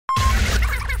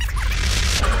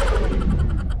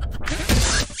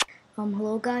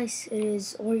Hello guys, it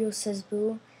is Oreo Says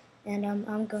Boo, and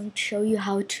I'm going to show you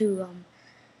how to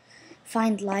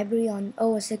find library on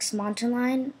OS X Mountain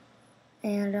Lion,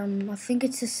 and I think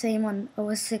it's the same on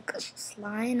OS X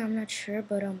Lion. I'm not sure,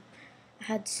 but I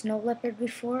had Snow Leopard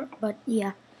before, but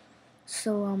yeah.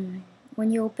 So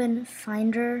when you open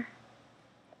Finder,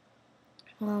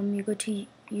 you go to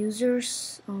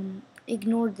Users.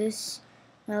 Ignore this.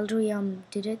 I already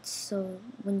did it, so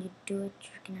when you do it,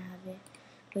 you can have it.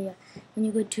 But yeah, when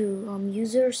you go to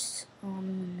users,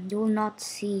 you will not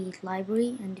see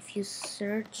library, and if you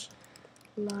search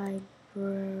library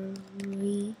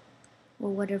or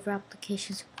whatever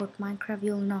application support Minecraft,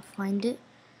 you'll not find it.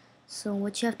 So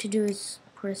what you have to do is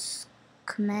press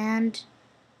Command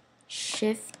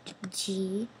Shift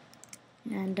G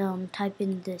and type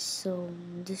in this. So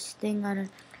this thing, I'm not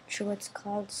sure what it's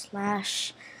called,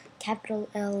 slash capital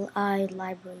LI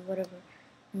library, whatever,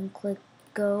 and click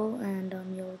go, and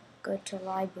you'll go to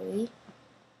library,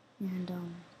 and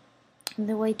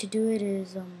the way to do it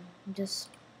is just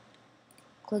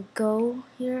click go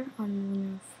here on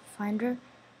your Finder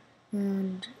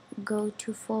and go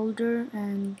to folder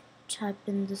and type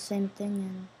in the same thing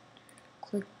and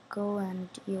click go, and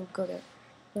you'll go there.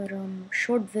 But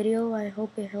short video, I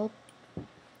hope it helped.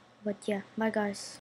 But yeah, bye guys.